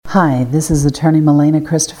Hi, this is Attorney Milena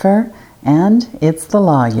Christopher, and it's the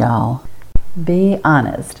law, y'all. Be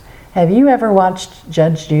honest. Have you ever watched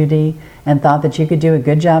Judge Judy and thought that you could do a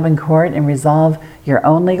good job in court and resolve your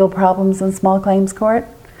own legal problems in small claims court?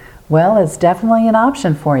 Well, it's definitely an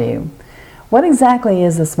option for you. What exactly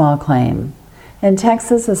is a small claim? In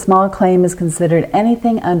Texas, a small claim is considered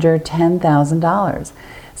anything under $10,000.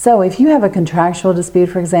 So if you have a contractual dispute,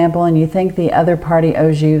 for example, and you think the other party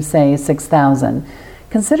owes you, say, $6,000,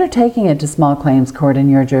 consider taking it to small claims court in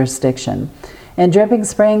your jurisdiction. In Dripping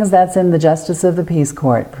Springs, that's in the Justice of the Peace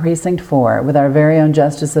Court, Precinct 4, with our very own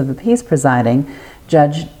Justice of the Peace presiding,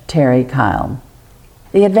 Judge Terry Kyle.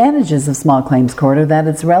 The advantages of small claims court are that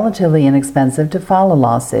it's relatively inexpensive to file a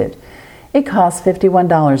lawsuit. It costs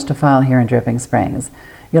 $51 to file here in Dripping Springs.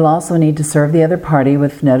 You'll also need to serve the other party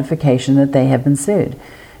with notification that they have been sued.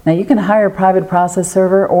 Now, you can hire a private process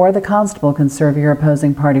server, or the constable can serve your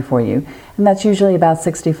opposing party for you, and that's usually about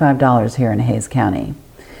 $65 here in Hays County.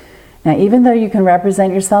 Now, even though you can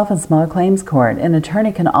represent yourself in small claims court, an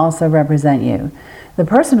attorney can also represent you. The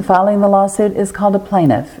person filing the lawsuit is called a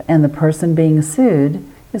plaintiff, and the person being sued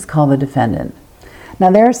is called the defendant. Now,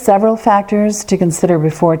 there are several factors to consider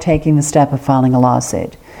before taking the step of filing a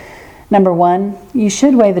lawsuit. Number one, you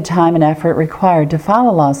should weigh the time and effort required to file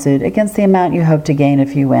a lawsuit against the amount you hope to gain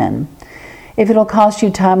if you win. If it'll cost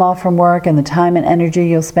you time off from work and the time and energy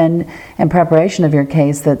you'll spend in preparation of your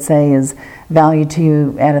case that, say, is valued to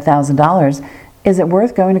you at $1,000, is it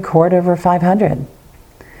worth going to court over $500?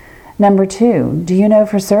 Number two, do you know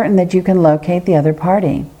for certain that you can locate the other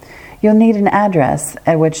party? You'll need an address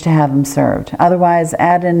at which to have them served. Otherwise,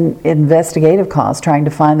 add an investigative cost trying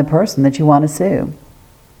to find the person that you want to sue.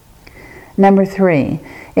 Number three,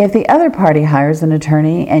 if the other party hires an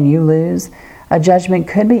attorney and you lose, a judgment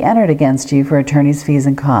could be entered against you for attorney's fees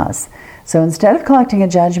and costs. So instead of collecting a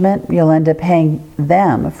judgment, you'll end up paying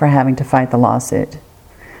them for having to fight the lawsuit.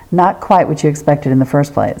 Not quite what you expected in the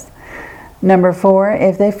first place. Number four,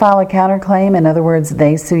 if they file a counterclaim, in other words,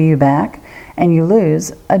 they sue you back, and you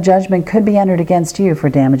lose, a judgment could be entered against you for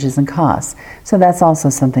damages and costs. So that's also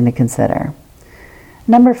something to consider.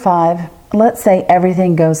 Number five, let's say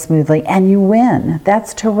everything goes smoothly and you win.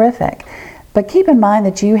 That's terrific. But keep in mind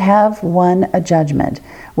that you have won a judgment,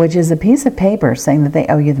 which is a piece of paper saying that they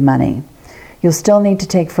owe you the money. You'll still need to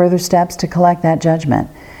take further steps to collect that judgment.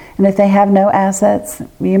 And if they have no assets,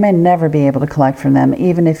 you may never be able to collect from them,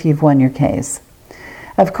 even if you've won your case.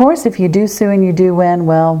 Of course, if you do sue and you do win,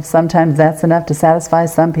 well, sometimes that's enough to satisfy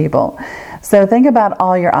some people. So think about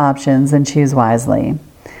all your options and choose wisely.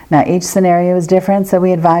 Now, each scenario is different, so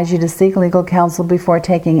we advise you to seek legal counsel before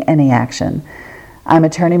taking any action. I'm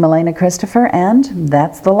Attorney Milena Christopher, and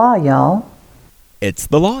that's the law, y'all. It's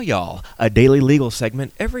the Law, Y'all, a daily legal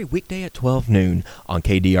segment every weekday at 12 noon on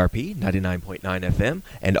KDRP 99.9 FM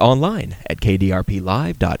and online at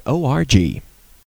kdrplive.org.